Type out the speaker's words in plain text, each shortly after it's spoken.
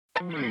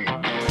Hey,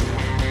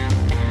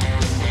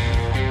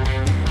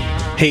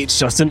 it's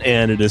Justin,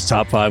 and it is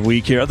Top 5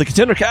 Week here at the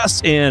Contender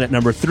Cast, and at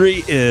number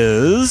 3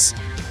 is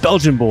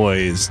Belgian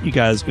Boys. You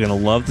guys are going to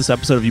love this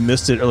episode. If you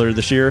missed it earlier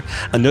this year,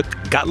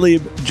 Anouk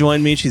Gottlieb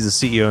joined me. She's the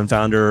CEO and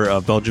founder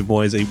of Belgian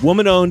Boys, a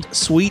woman-owned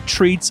sweet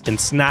treats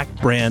and snack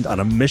brand on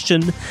a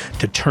mission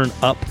to turn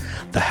up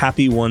the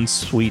happy one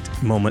sweet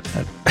moment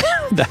at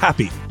the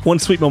happy one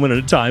sweet moment at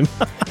a time.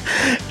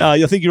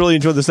 You'll think you really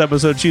enjoyed this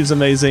episode. She's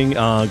amazing,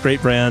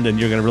 great brand, and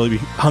you're going to really be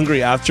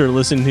hungry after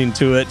listening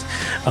to it.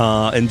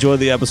 Enjoy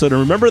the episode,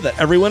 and remember that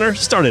every winner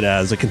started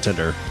as a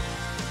contender.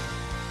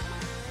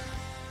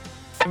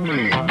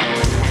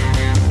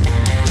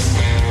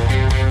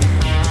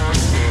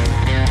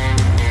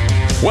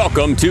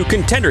 Welcome to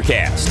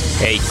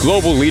ContenderCast, a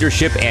global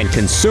leadership and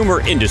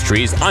consumer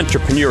industries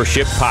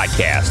entrepreneurship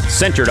podcast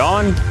centered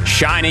on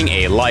shining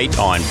a light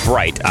on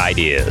bright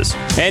ideas.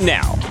 And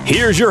now,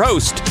 here's your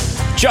host,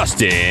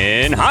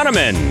 Justin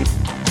Hahnemann.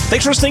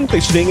 Thanks for listening,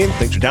 thanks for tuning in,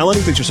 thanks for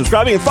downloading, thanks for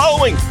subscribing and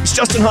following. It's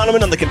Justin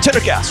Hahnemann on the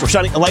ContenderCast. We're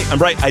shining a light on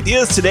bright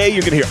ideas. Today, you're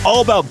going to hear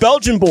all about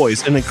Belgian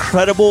Boys, an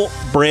incredible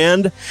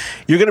brand.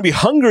 You're going to be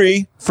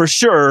hungry for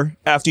sure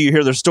after you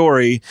hear their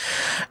story.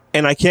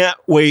 And I can't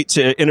wait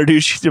to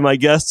introduce you to my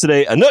guest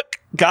today. Anouk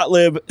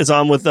Gottlieb is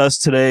on with us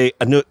today.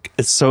 Anouk,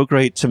 it's so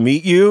great to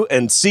meet you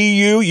and see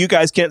you. You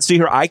guys can't see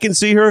her. I can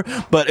see her,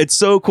 but it's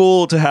so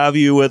cool to have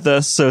you with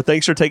us. So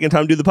thanks for taking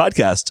time to do the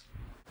podcast.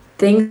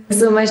 Thanks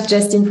so much,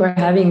 Justin, for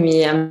having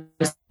me. I'm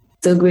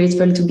so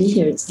grateful to be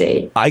here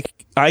today. I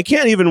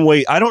can't even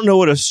wait. I don't know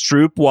what a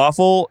Stroop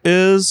waffle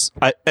is.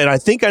 I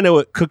think I know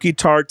what cookie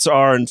tarts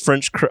are and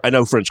I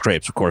know French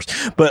crepes, of course,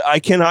 but I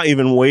cannot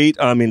even wait.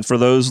 I mean, for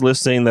those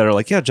listening that are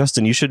like, yeah,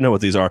 Justin, you should know what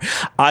these are.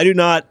 I do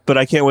not, but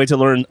I can't wait to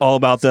learn all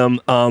about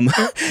them.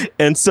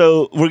 And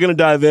so we're going to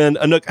dive in.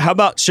 Anouk, how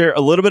about share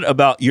a little bit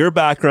about your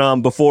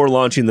background before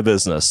launching the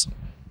business?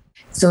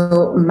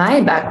 So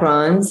my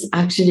background's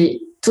actually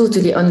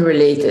totally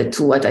unrelated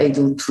to what I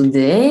do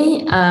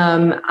today.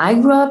 I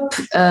grew up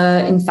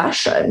in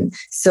fashion.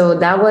 So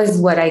that was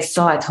what I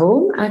saw at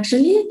home,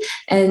 actually.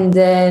 And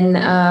then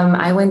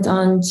I went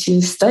on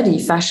to study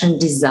fashion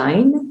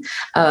design.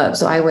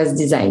 So I was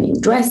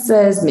designing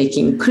dresses,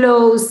 making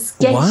clothes,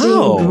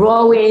 sketching,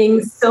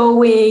 drawing,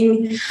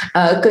 sewing,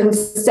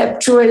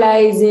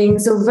 conceptualizing.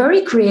 So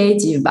very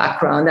creative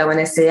background, I want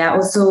to say. I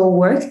also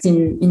worked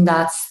in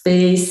that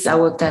space. I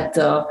worked at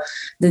the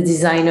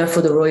designer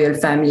for the royal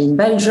family in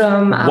Belgium.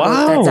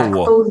 Wow.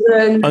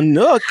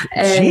 Anouk,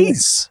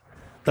 jeez.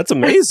 That's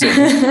amazing.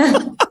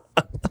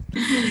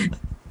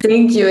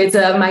 Thank you. It's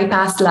my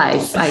past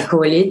life, I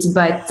call it.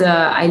 But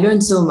I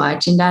learned so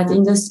much in that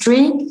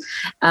industry,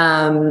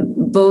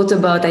 both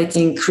about, I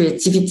think,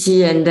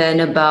 creativity and then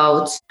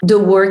about the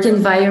work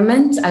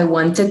environment I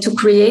wanted to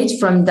create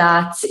from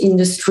that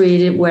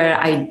industry where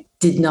I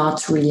did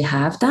not really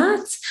have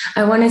that,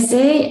 I want to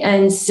say.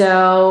 And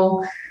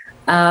so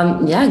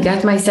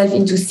got myself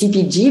into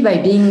CPG by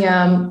being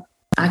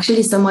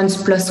actually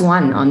someone's plus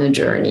one on a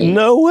journey.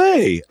 No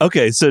way.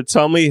 Okay, so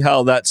tell me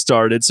how that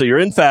started. So you're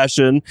in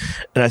fashion,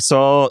 and I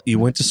saw you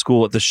went to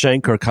school at the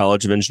Shankar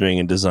College of Engineering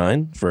and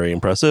Design. Very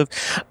impressive.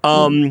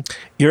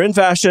 You're in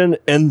fashion,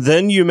 and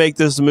then you make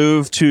this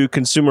move to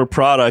consumer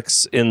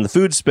products in the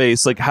food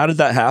space. Like, how did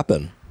that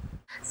happen?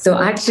 So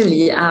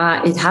actually,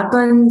 it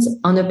happened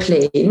on a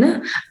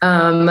plane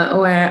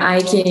where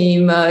I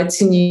came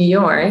to New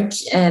York,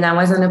 and I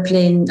was on a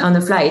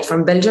flight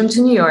from Belgium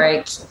to New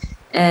York,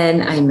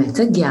 and I met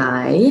a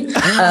guy.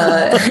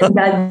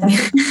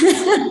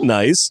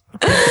 Nice.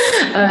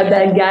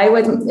 That guy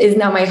is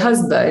now my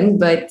husband,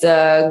 but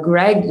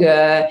Greg,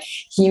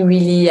 he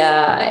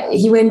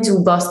went to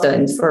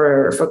Boston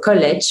for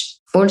college,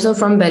 also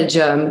from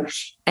Belgium,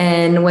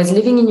 and was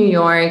living in New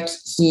York.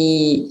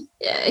 He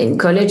in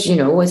college,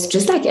 was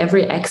just like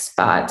every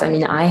expat. I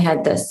mean, I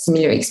had a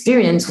similar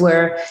experience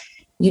where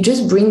you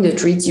just bring the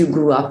treats you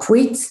grew up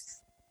with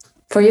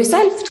for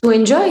yourself to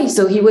enjoy.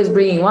 So he was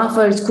bringing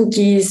waffles,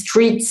 cookies,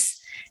 treats,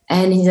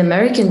 and his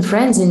American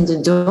friends in the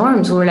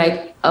dorms were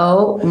like,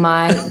 oh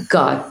my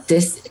God,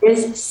 this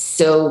is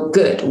so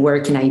good.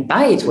 Where can I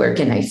buy it? Where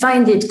can I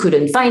find it?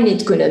 Couldn't find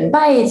it, couldn't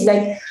buy it.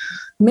 Like,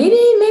 maybe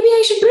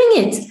I should bring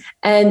it.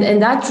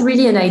 And that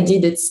really, and I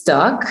did it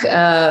stuck.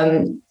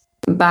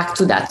 Back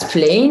to that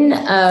plane,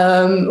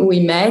 we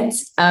met.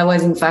 I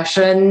was in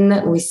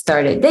fashion. We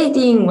started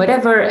dating,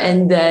 whatever.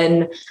 And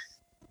then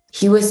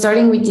he was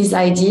starting with this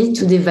idea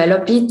to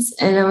develop it.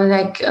 And I was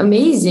like,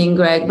 amazing,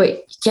 Greg, but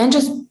you can't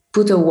just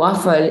put a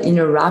waffle in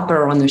a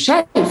wrapper on a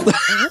shelf.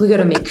 We got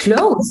to make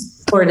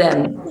clothes for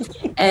them.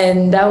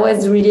 And that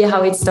was really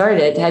how it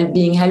started,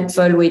 being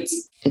helpful with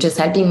just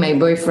helping my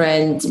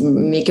boyfriend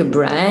make a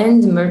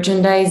brand,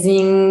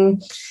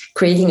 merchandising,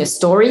 creating a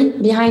story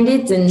behind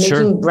it, and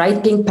making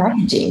bright pink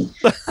packaging.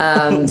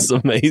 That's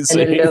amazing.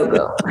 And a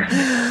logo.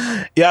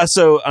 Yeah,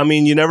 so, I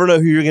mean, you never know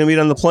who you're going to meet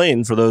on the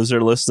plane for those that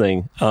are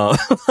listening.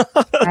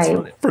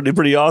 That's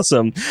pretty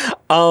awesome.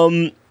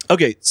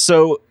 Okay,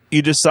 so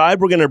you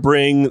decide we're going to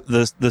bring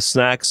the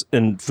snacks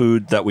and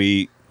food that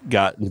we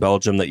got in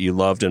Belgium that you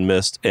loved and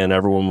missed and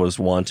everyone was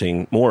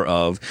wanting more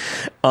of.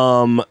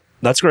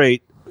 That's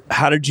great.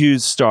 How did you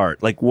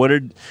start? Like, what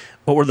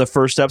were the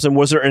first steps? And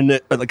was there an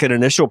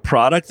initial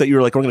product that you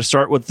were like, we're going to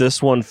start with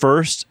this one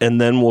first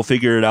and then we'll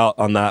figure it out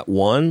on that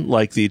one,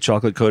 like the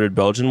chocolate coated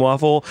Belgian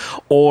waffle?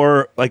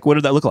 Or like, what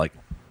did that look like?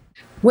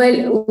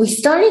 Well, we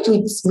started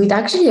with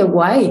actually a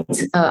wide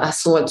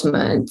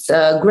assortment.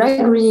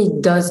 Greg really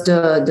does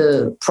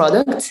the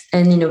product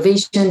and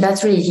innovation.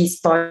 That's really his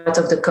part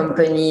of the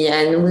company.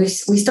 And we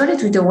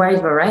started with a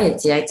wide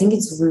variety. I think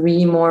it's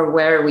really more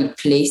where we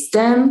placed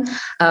them,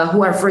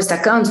 who our first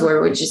accounts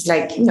were, which is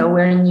like,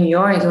 we're in New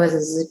York. It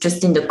was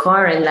just in the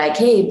car and like,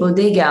 hey,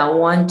 Bodega, I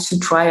want to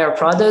try our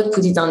product,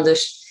 put it on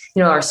the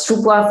our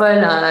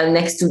stroopwafel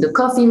next to the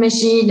coffee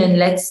machine, and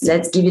let's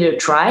give it a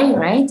try,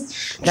 right?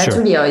 That's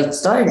really how it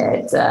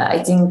started.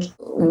 I think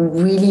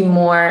really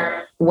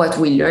more what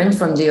we learned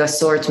from the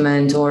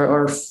assortment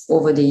or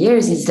over the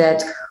years is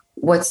that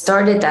what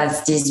started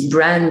as this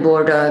brand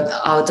born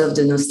out of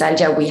the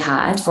nostalgia we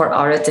had for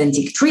our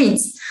authentic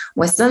treats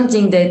was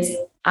something that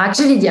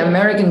actually the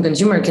American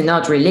consumer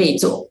cannot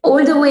relate. So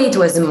all the way it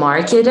was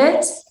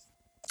marketed,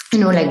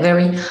 like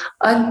very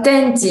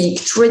authentic,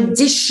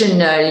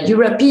 traditional,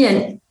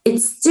 European. It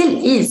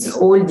still is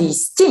all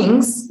these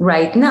things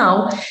right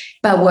now.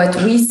 But what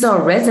we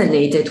saw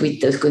resonated with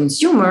the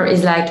consumer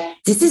is like,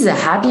 this is a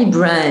happy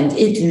brand.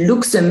 It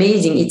looks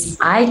amazing. It's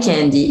eye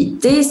candy.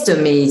 It tastes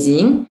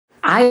amazing.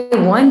 I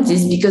want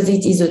this because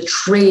it is a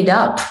trade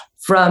up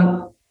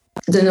from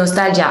the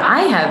nostalgia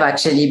I have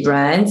actually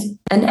brand,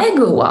 an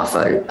Eggo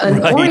waffle,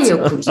 an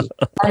Oreo cookie.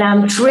 And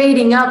I'm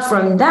trading up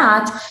from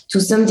that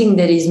to something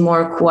that is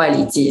more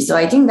quality. So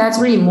I think that's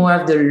really more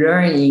of the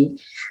learning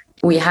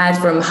we had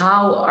from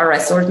how our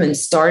assortment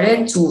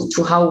started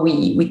to how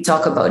we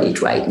talk about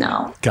it right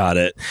now. Got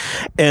it.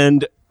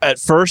 And at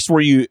first,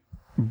 were you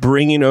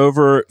bringing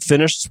over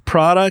finished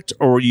product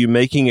or were you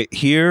making it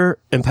here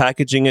and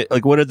packaging it?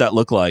 Like, what did that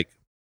look like?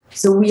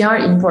 So we are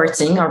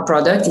importing our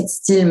product. It's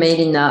still made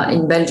in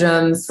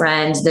Belgium,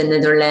 France, the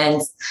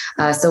Netherlands.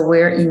 So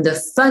we're in the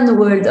fun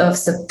world of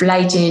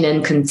supply chain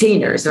and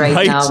containers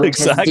right now. Which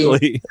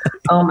exactly.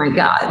 Oh my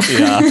God.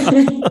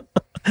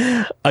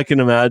 Yeah. I can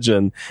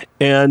imagine.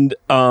 And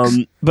but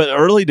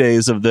early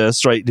days of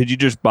this, right? Did you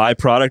just buy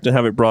product and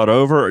have it brought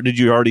over, or did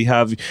you already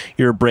have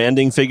your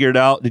branding figured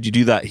out? Did you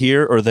do that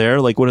here or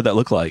there? Like, what did that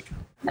look like?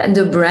 And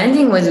the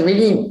branding was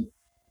really.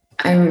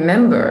 I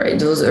remember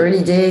those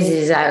early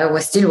days I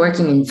was still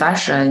working in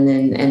fashion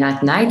and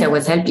at night I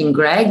was helping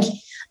Greg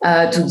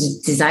to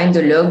design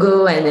the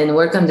logo and then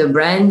work on the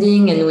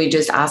branding. And we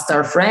just asked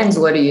our friends,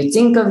 what do you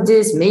think of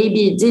this?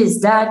 Maybe this,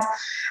 that.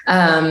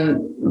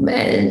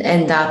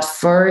 And that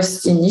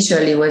first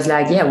initially was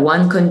like,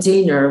 one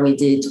container we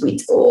did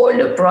with all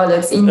the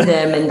products in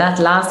them. And that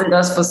lasted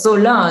us for so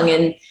long.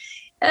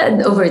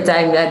 And over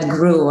time that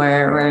grew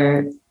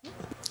where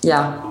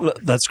yeah.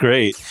 That's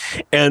great.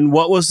 And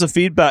what was the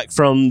feedback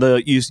from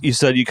you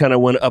said you kind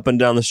of went up and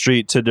down the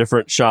street to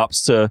different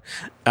shops to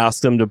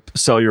ask them to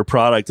sell your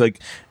product. Like,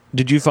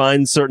 did you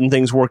find certain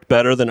things worked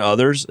better than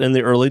others in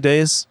the early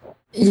days?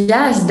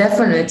 Yes,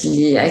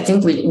 definitely. I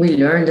think we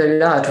learned a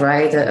lot,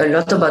 right? A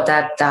lot about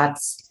that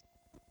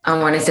I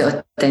want to say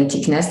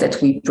authenticness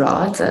that we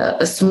brought.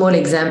 A small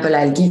example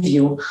I'll give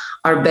you,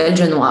 our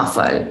Belgian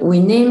waffle. We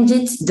named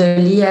it the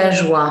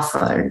Liège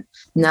waffle.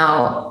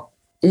 Now,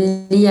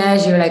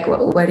 Liège, you're like,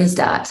 what is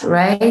that,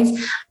 right?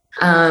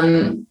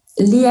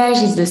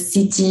 Liège is the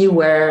city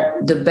where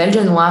the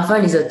Belgian waffle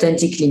is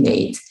authentically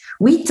made.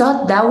 We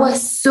thought that was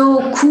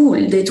so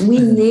cool that we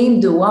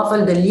named the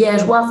waffle the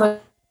Liège waffle,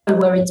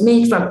 where it's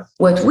made from.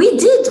 What we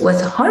did was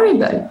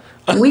horrible.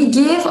 We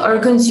gave our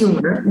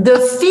consumer the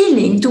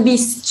feeling to be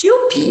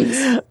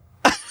stupid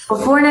for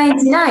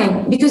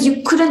 $4.99 because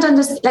you couldn't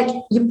understand.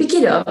 Like, you pick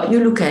it up,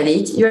 you look at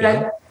it, you're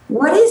like,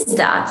 what is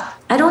that?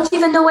 I don't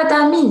even know what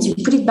that means. You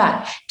put it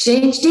back.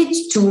 Changed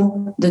it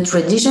to the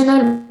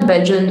traditional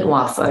Belgian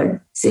waffle.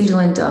 Sales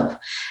went up.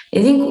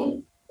 I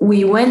think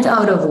we went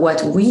out of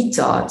what we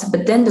thought,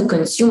 but then the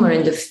consumer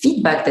and the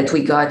feedback that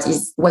we got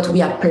is what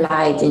we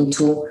applied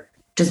into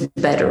just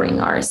bettering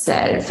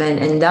ourselves.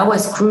 And that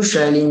was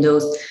crucial in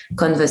those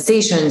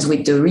conversations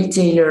with the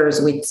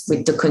retailers,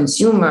 with the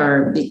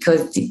consumer,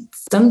 because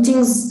some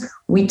things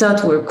we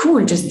thought were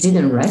cool just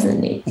didn't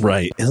resonate.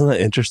 Right. Isn't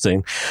that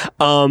interesting?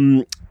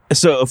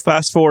 So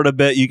fast forward a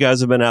bit, you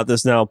guys have been at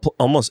this now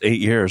almost 8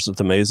 years.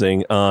 It's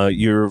amazing.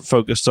 You're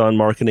focused on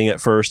marketing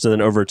at first and then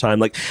over time.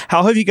 Like,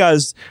 how have you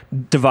guys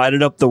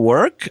divided up the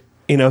work?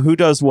 Who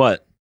does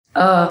what?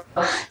 So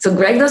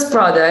Greg does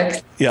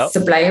product,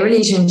 supplier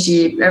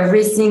relationship,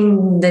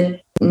 everything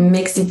that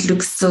makes it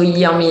look so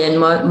yummy and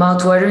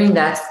mouthwatering.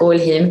 That's all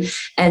him.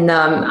 And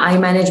I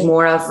manage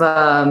more of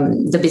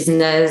the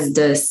business,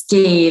 the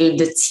scale,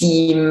 the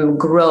team,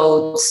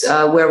 growth,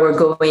 where we're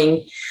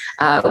going.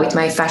 With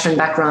my fashion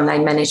background, I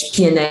manage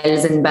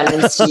P&Ls and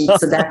balance sheets,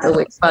 so that's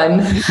always fun.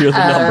 You're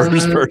the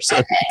numbers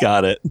person.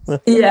 Got it.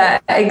 Yeah,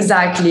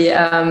 exactly.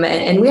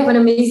 And we have an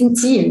amazing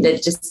team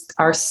that just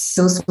are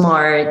so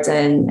smart,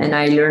 and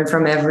I learn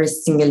from every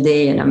single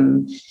day, and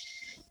I'm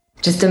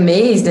just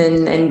amazed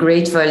and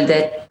grateful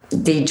that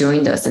they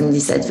joined us in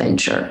this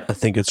adventure. I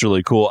think it's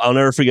really cool. I'll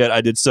never forget,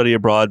 I did study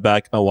abroad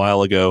back a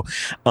while ago.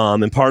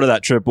 And part of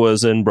that trip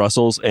was in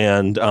Brussels.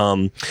 And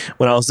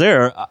when I was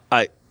there,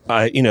 I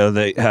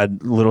they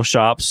had little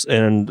shops,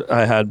 and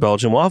I had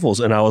Belgian waffles.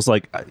 And I was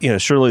like,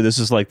 surely this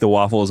is like the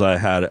waffles I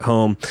had at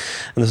home.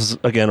 And this is,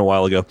 again, a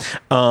while ago.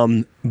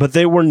 But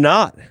they were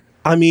not.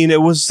 I mean,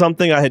 it was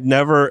something I had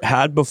never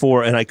had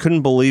before, and I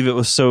couldn't believe it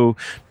was so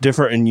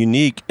different and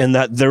unique, and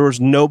that there was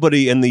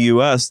nobody in the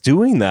U.S.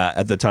 doing that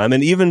at the time.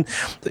 And even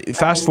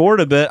fast forward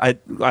a bit, I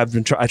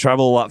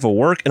travel a lot for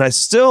work, and I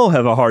still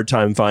have a hard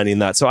time finding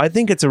that. So I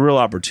think it's a real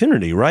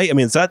opportunity, right? I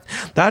mean,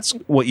 that's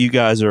what you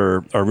guys are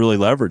really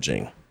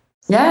leveraging.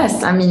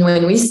 Yes, I mean,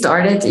 when we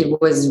started,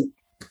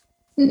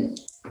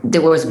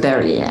 there was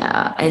barely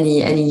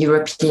any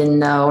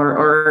European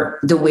or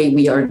the way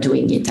we are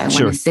doing it. I want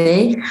to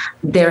say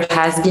there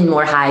has been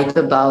more hype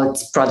about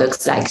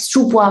products like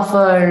stroop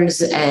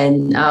waffles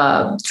and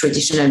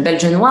traditional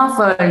Belgian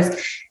waffles,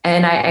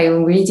 and I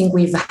really think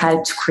we've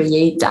had to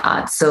create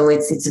that. So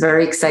it's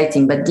very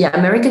exciting. But the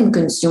American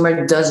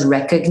consumer does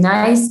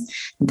recognize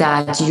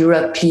that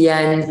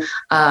European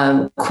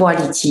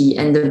quality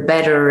and the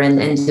better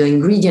and the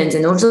ingredients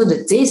and also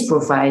the taste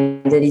profile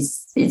that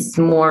is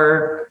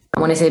more, I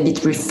want to say, a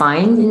bit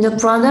refined in the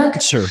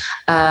product. Sure.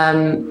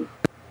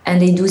 And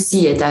they do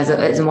see it as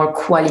a more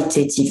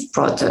qualitative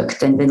product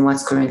than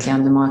what's currently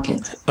on the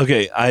market.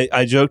 Okay,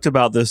 I joked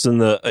about this in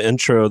the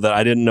intro that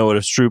I didn't know what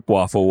a stroop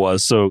waffle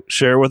was. So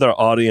share with our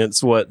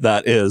audience what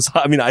that is.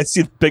 I mean, I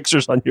see the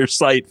pictures on your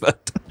site,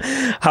 but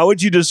how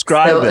would you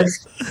describe it?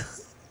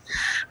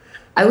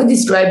 I would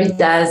describe it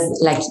as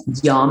like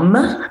yum.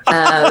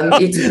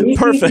 It's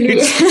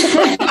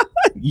perfect.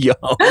 Yum.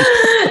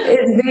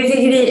 It's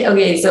basically,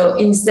 okay, so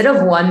instead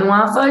of one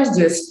waffle,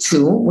 you have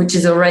two, which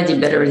is already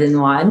better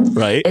than one.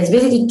 Right. It's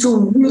basically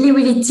two really,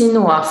 really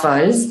thin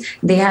waffles.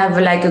 They have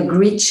like a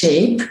grid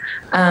shape.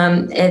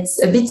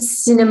 It's a bit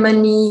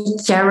cinnamony,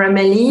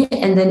 caramelly.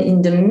 And then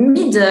in the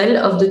middle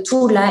of the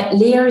two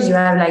layers, you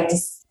have like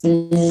this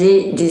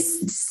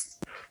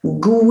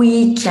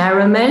gooey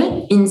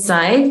caramel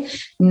inside.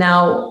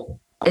 Now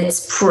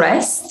it's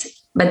pressed.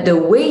 But the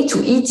way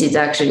to eat it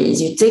actually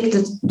is you take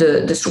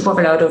the stroop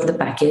waffle out of the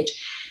package,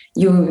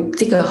 you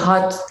take a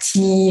hot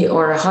tea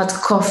or a hot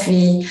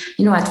coffee,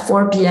 at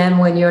 4 p.m.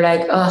 when you're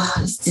like, oh,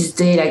 it's this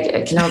day, like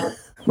I cannot.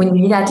 When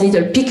you need that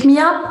little pick me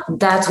up,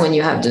 that's when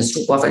you have the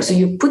stroop waffle. So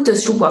you put the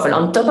stroop waffle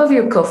on top of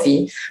your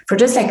coffee for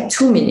just like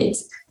 2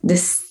 minutes. The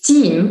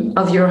steam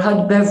of your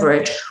hot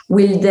beverage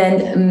will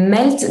then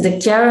melt the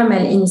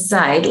caramel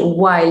inside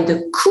while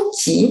the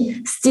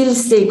cookie still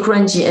stay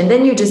crunchy. And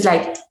then you just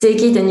like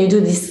take it and you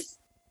do this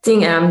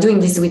thing, and I'm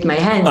doing this with my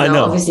hands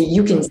now. Obviously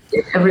you can see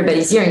it,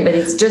 everybody's hearing, but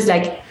it's just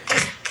like,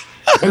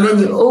 and then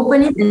you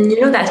open it, and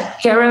that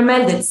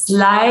caramel that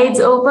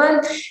slides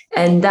open,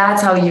 and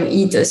that's how you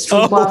eat a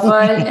stroop waffle.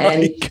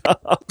 And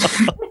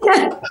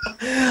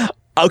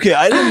okay,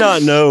 I did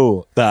not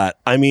know that.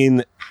 I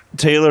mean,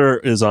 Taylor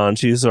is on.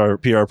 She's our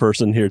PR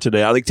person here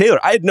today. I like,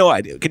 Taylor, I had no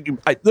idea.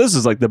 This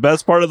is like the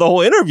best part of the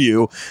whole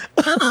interview.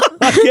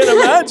 I can't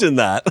imagine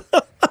that.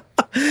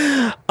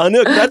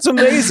 Anouk, that's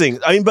amazing.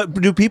 I mean, but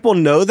do people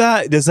know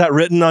that? Is that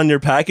written on your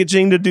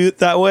packaging to do it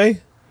that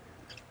way?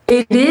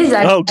 It is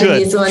actually. Oh,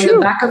 good. So on the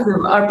back of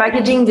our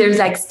packaging, there's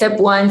like step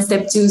 1,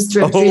 step 2,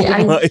 step 3.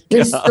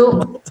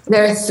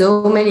 There are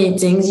so many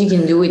things you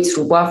can do with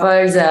stroop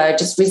waffles.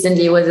 Just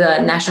recently was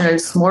a National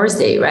S'mores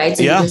Day, right?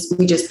 So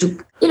we just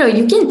took,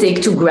 you can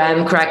take 2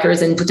 graham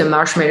crackers and put a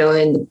marshmallow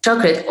in the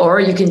chocolate,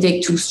 or you can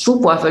take 2 stroop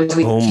waffles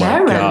with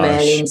caramel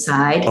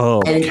inside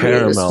and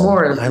create a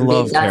s'more. I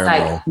love That's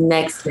caramel. like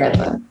next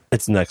level.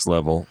 It's next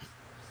level.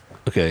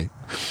 Okay.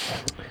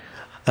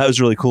 That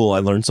was really cool. I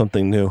learned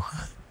something new.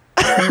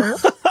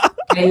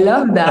 I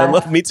love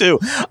that. Me too.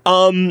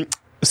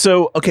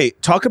 So, okay,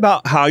 talk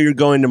about how you're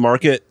going to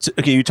market.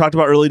 Okay, you talked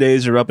about early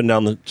days. You're up and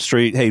down the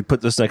street. Hey,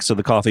 put this next to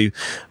the coffee.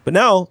 But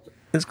now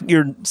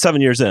you're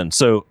 7 years in.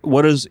 So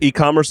what does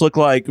e-commerce look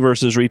like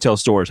versus retail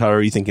stores? How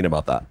are you thinking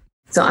about that?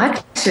 So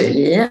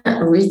actually,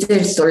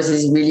 retail stores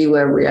is really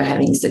where we are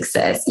having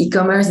success.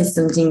 E-commerce is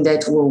something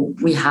that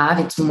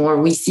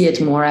we see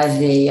it more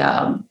as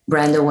a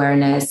brand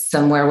awareness,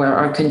 somewhere where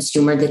our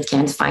consumer that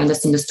can't find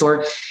us in the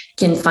store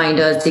can find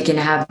us. They can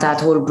have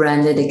that whole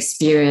branded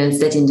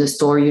experience that in the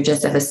store you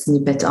just have a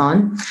snippet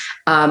on.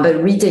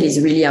 But retail is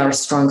really our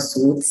strong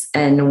suits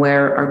and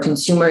where our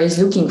consumer is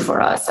looking for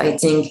us. I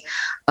think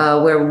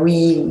where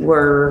we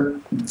were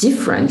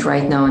different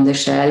right now on the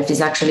shelf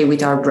is actually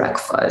with our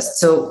breakfast.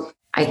 So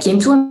I came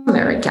to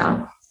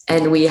America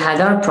and we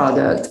had our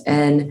product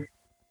and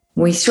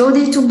we showed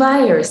it to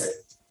buyers.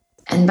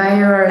 And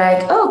buyers are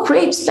like, oh,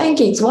 crepes,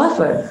 pancakes,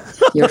 waffle,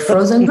 your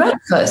frozen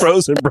breakfast.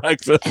 Frozen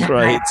breakfast,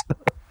 right.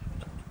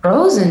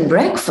 Frozen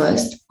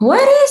breakfast?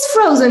 What is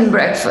frozen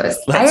breakfast?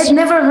 I had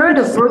never heard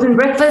of frozen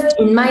breakfast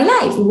in my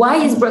life. Why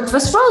is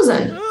breakfast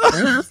frozen?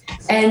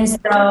 And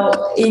so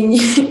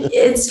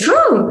it's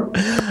true.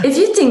 If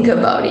you think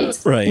about it,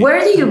 where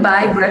do you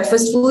buy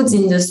breakfast foods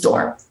in the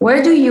store?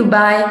 Where do you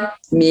buy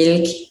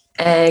milk,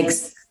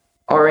 eggs,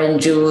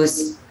 orange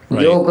juice,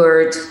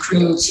 yogurt,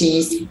 cream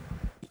cheese?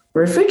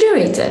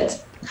 Refrigerated.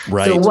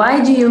 So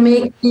why do you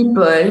make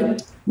people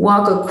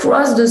walk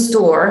across the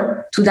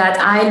store to that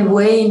aisle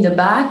way in the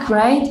back,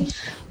 right?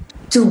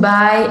 To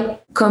buy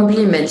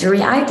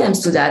complementary items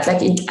to that.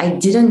 Like I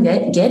didn't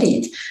get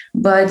it.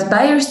 But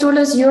buyers told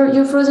us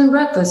your frozen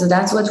breakfast. So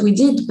that's what we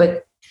did.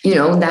 But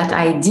that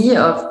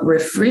idea of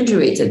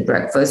refrigerated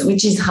breakfast,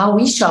 which is how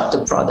we shop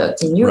the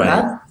product in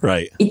Europe,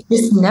 it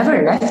just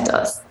never left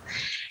us.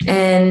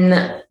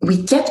 And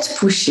we kept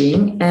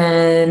pushing,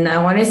 and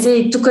I want to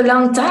say it took a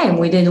long time.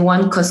 We did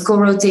one Costco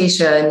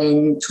rotation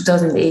in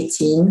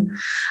 2018,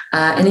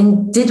 and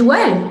it did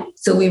well.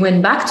 So we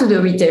went back to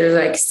the retailers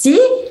like,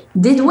 see,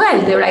 did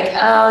well. They were like,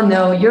 oh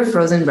no, your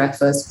frozen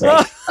breakfast.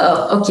 Like,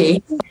 oh,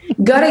 okay.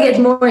 Gotta get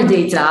more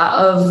data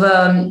of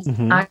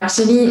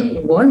actually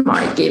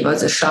Walmart gave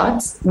us a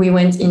shot. We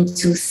went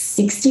into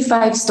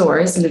 65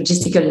 stores,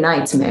 logistical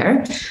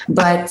nightmare,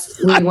 but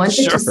we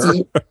wanted to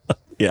see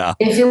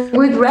if it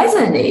would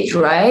resonate,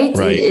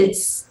 right?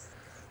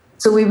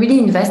 So we really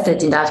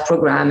invested in that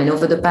program. And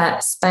over the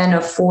span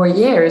of 4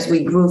 years,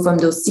 we grew from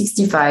those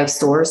 65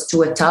 stores to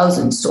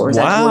 1,000 stores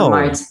at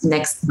Walmart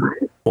next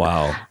month.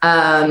 Wow.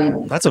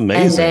 That's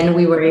amazing. And then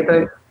we were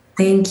able,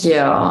 thank you.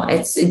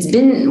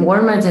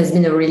 Walmart has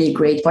been a really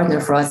great partner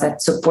for us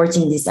at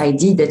supporting this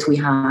idea that we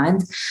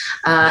had.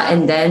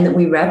 And then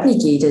we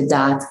replicated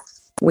that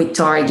with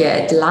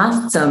Target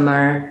last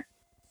summer,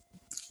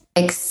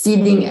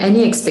 exceeding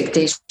any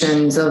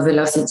expectations of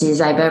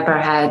velocities I've ever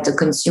had. The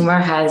consumer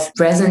has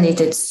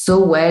resonated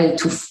so well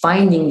to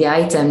finding the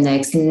item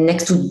next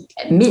to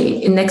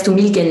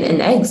milk and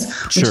eggs,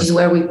 which is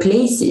where we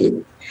place it.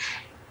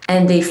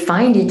 And they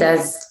find it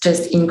as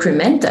just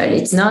incremental.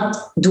 It's not,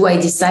 do I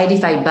decide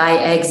if I buy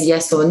eggs,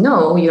 yes or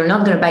no? You're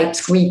not going to buy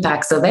 3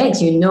 packs of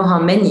eggs. You know how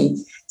many.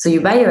 So you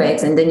buy your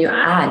eggs and then you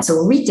add.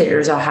 So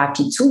retailers are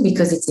happy too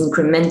because it's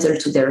incremental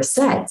to their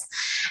set.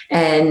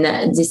 And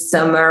this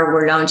summer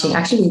we're launching,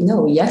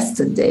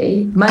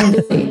 Monday.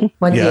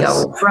 What day?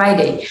 Oh,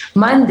 Friday.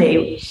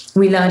 Monday,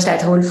 we launched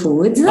at Whole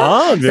Foods.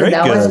 Oh, very good.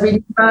 So that was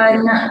really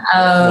fun.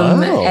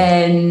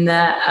 And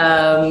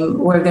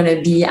we're going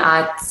to be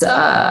at,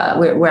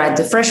 we're at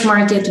the Fresh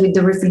Market with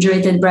the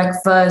refrigerated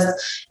breakfast,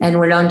 and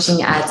we're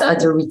launching at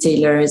other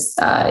retailers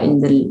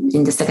in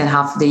the second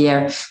half of the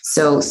year.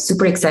 So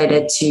super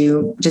excited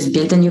to just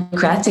build a new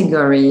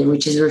category,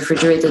 which is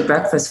refrigerated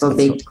breakfast for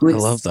baked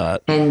goods. I love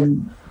that.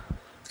 And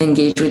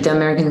engage with the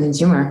American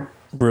consumer.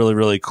 Really,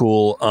 really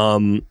cool.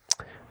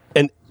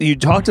 And you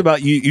talked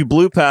about, you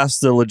blew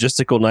past the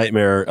logistical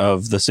nightmare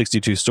of the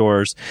 62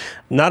 stores.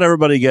 Not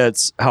everybody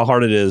gets how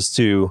hard it is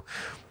to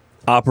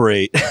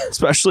operate,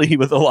 especially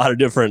with a lot of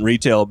different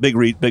retail,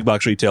 big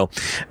box retail,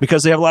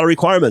 because they have a lot of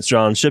requirements,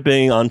 John.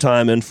 Shipping, on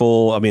time, in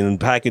full. I mean,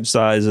 package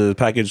sizes,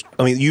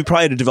 you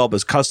probably had to develop a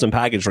custom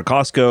package for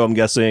Costco, I'm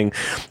guessing.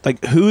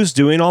 Like, who's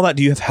doing all that?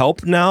 Do you have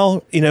help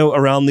now,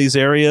 around these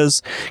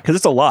areas? Because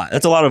it's a lot.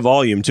 That's a lot of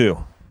volume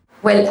too.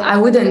 Well, I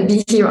wouldn't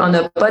be here on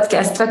a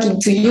podcast talking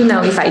to you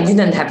now if I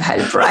didn't have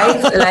help,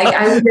 right? Like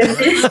I would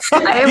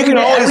have. You can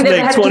always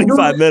make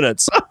 25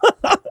 minutes.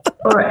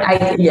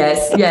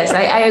 Yes,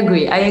 I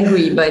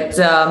agree. But,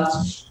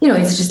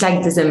 it's just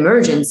like these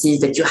emergencies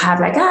that you have,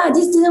 like,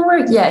 this didn't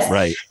work. Yes.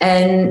 Right.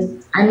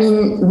 And I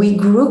mean, we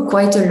grew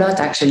quite a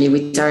lot actually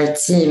with our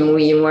team.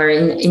 We were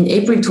in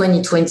April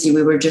 2020,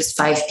 we were just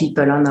 5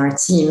 people on our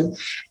team.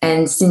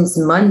 And since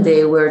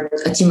Monday, we're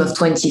a team of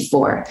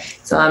 24.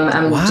 So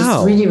I'm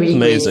just really, really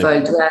amazing.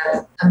 grateful to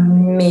have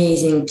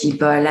amazing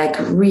people, like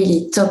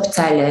really top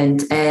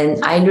talent.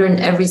 And I learn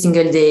every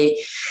single day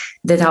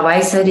that how I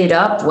set it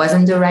up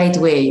wasn't the right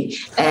way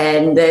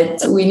and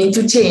that we need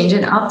to change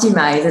and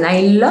optimize. And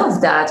I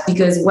love that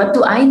because what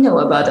do I know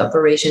about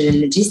operation and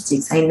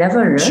logistics? I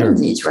never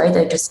learned it, right?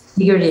 I just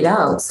figured it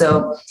out.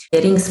 So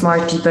getting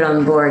smart people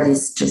on board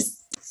is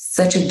just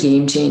such a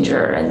game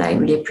changer and I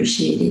really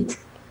appreciate it.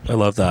 I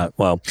love that.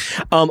 Wow.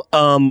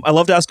 I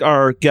love to ask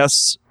our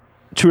guests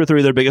 2 or 3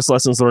 of their biggest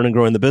lessons learned in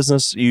growing the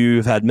business.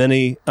 You've had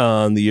many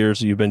in the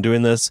years you've been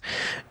doing this.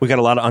 We got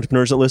a lot of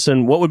entrepreneurs that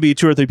listen. What would be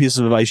 2 or 3 pieces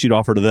of advice you'd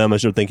offer to them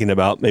as they're thinking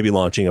about maybe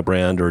launching a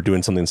brand or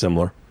doing something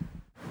similar?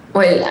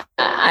 Well,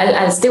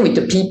 I'll stay with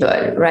the people,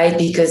 right?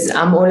 Because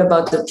I'm all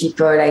about the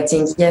people. I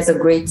think he has a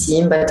great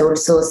team, but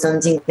also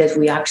something that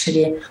we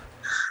actually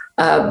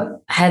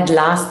had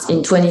last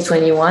in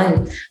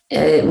 2021.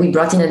 We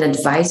brought in an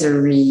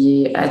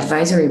advisory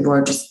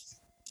board just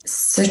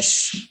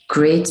such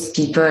great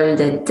people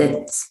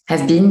that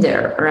have been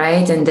there,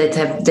 right? And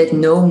that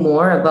know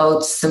more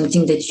about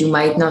something that you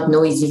might not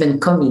know is even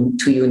coming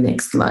to you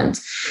next month.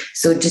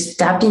 So just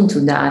tap into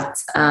that.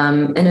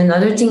 And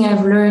another thing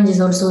I've learned is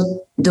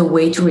also the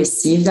way to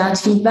receive that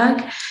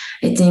feedback.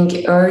 I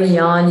think early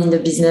on in the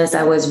business,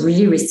 I was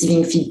really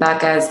receiving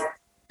feedback as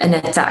an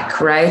attack,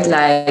 right?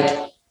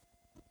 Like,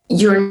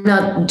 you're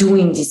not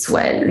doing this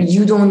well.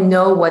 You don't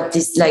know what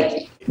this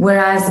like.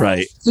 Whereas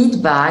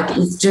feedback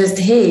is just,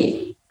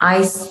 hey,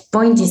 I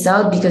point this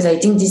out because I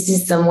think this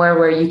is somewhere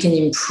where you can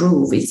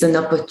improve. It's an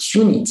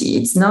opportunity.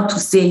 It's not to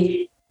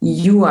say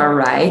you are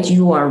right,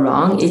 you are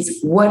wrong.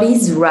 It's what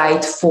is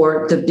right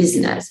for the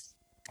business.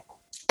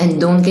 And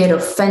don't get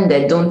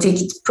offended. Don't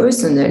take it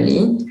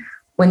personally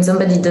when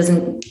somebody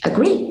doesn't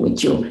agree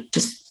with you.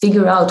 Just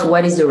figure out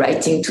what is the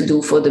right thing to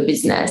do for the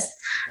business.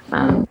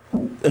 And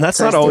that's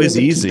not always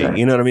easy,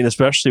 you know what I mean?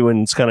 Especially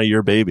when it's kind of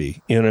your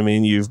baby, you know what I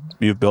mean?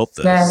 You've built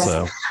this. Yes.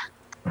 So.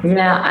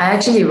 Yeah, I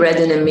actually read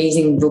an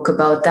amazing book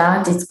about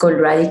that. It's called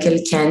Radical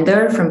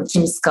Candor from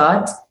Kim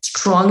Scott.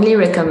 Strongly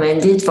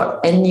recommended for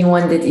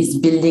anyone that is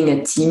building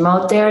a team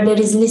out there that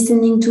is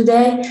listening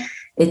today.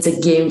 It's a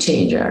game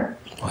changer.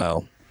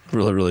 Wow.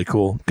 Really, really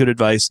cool. Good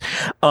advice.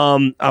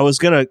 I was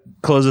going to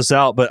close this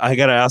out, but I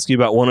got to ask you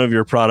about one of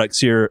your products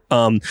here.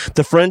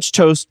 The French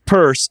Toast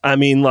Purse. I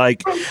mean,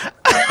 like,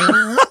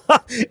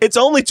 it's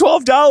only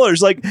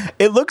 $12. Like,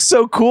 it looks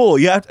so cool.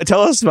 You have to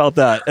tell us about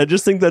that. I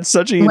just think that's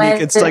such a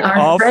unique, it's like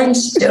off.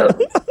 French toast.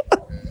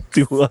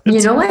 You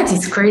know what?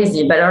 It's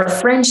crazy, but our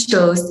French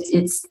toast,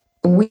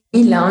 we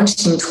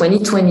launched in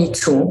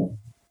 2022.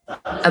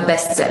 A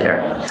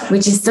bestseller,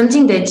 which is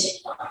something that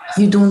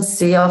you don't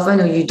say often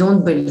or you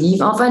don't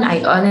believe often.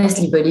 I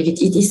honestly believe it.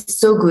 It is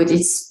so good.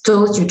 It's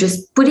toast. You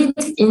just put it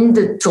in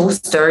the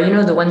toaster, you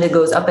know, the one that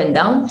goes up and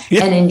down,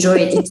 and enjoy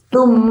it. It's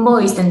so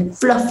moist and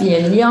fluffy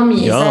and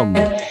yummy. Yum.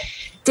 It's like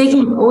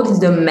taking all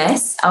the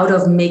mess out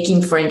of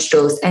making French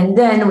toast. And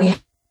then we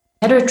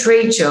had a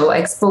trade show,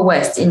 Expo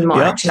West, in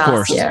March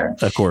last year.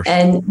 Of course.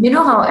 And you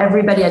know how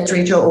everybody at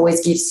trade show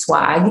always gives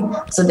swag?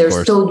 So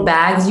there's tote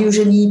bags,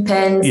 usually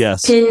pens.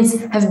 Yes.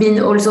 Pins have been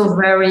also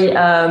very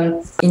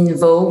in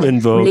vogue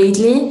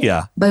lately.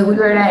 Yeah. But we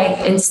were like,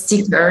 and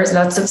stickers,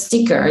 lots of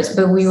stickers.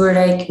 But we were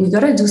like, we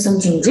got to do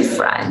something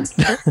different.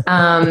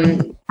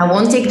 I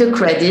won't take the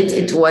credit.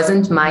 It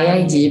wasn't my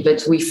idea,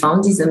 but we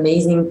designed these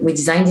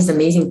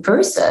amazing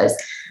purses.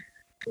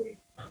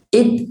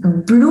 It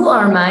blew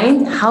our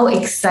mind how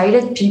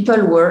excited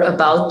people were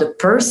about the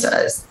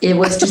purses. It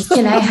was just,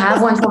 can I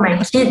have one for my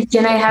kid?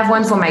 Can I have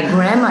one for my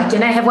grandma?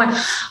 Can I have one?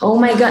 Oh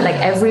my God, like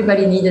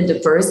everybody needed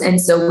the purse.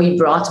 And so we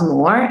brought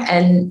more,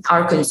 and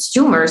our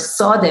consumers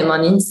saw them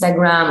on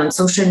Instagram, on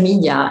social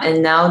media.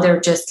 And now they're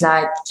just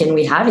like, can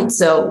we have it?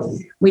 So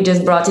we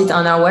just brought it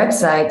on our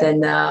website,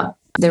 and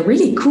they're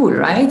really cool,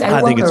 right?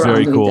 I think it's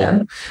very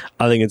cool.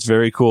 I think it's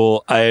very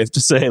cool. I have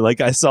to say, like,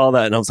 I saw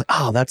that and I was like,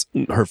 oh, that's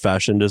her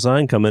fashion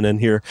design coming in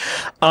here.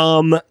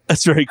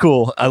 That's very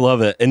cool. I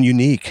love it and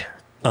unique.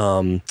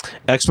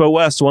 Expo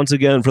West, once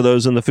again, for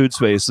those in the food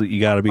space, you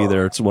got to be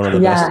there. It's one of the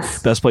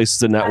best places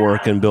to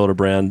network and build a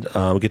brand,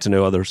 get to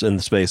know others in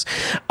the space.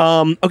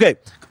 Okay,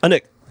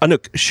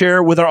 Anouk,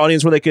 share with our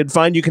audience where they could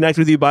find you, connect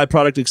with you, buy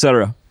product,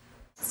 etc.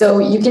 So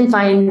you can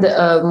find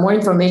more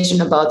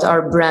information about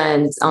our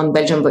brands on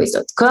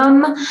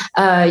belgiumboys.com.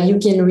 You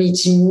can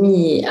reach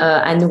me,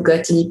 Anouk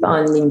Gottlieb,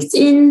 on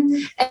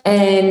LinkedIn.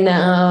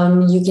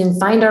 And you can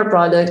find our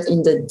product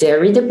in the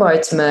dairy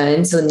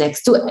department, so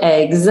next to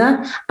eggs,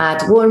 at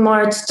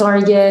Walmart,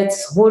 Target,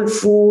 Whole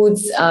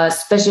Foods,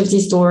 specialty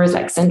stores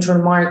like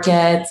Central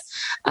Market,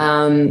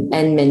 and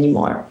many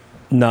more.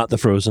 Not the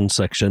frozen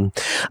section.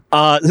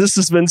 This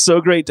has been so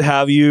great to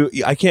have you.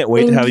 I can't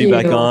wait to have you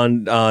back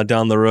on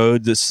down the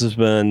road. This has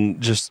been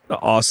just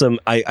awesome.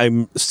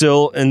 I'm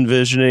still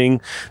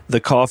envisioning the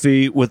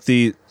coffee with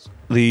the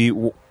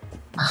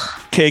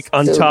cake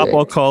on top, good.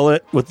 I'll call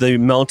it, with the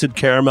melted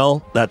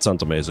caramel. That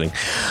sounds amazing.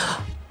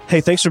 Hey,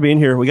 thanks for being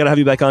here. We got to have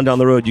you back on down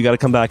the road. You got to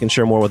come back and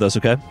share more with us,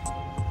 okay?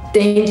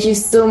 Thank you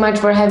so much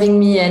for having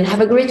me, and have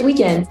a great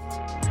weekend.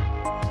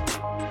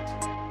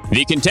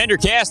 The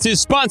ContenderCast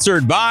is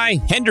sponsored by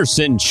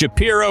Henderson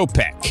Shapiro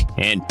Peck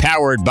and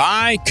powered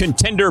by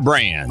Contender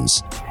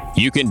Brands.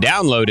 You can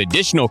download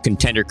additional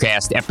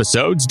ContenderCast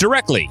episodes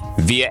directly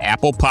via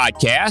Apple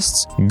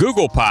Podcasts,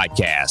 Google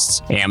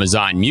Podcasts,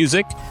 Amazon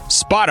Music,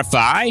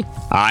 Spotify,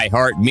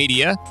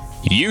 iHeartMedia,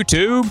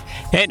 YouTube,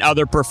 and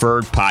other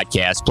preferred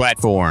podcast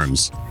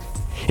platforms.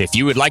 If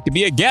you would like to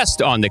be a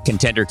guest on the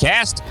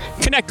ContenderCast,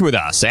 connect with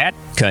us at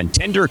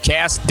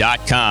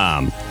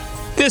contendercast.com.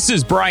 This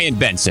is Brian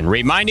Benson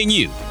reminding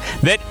you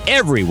that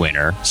every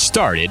winner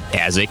started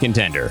as a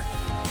contender.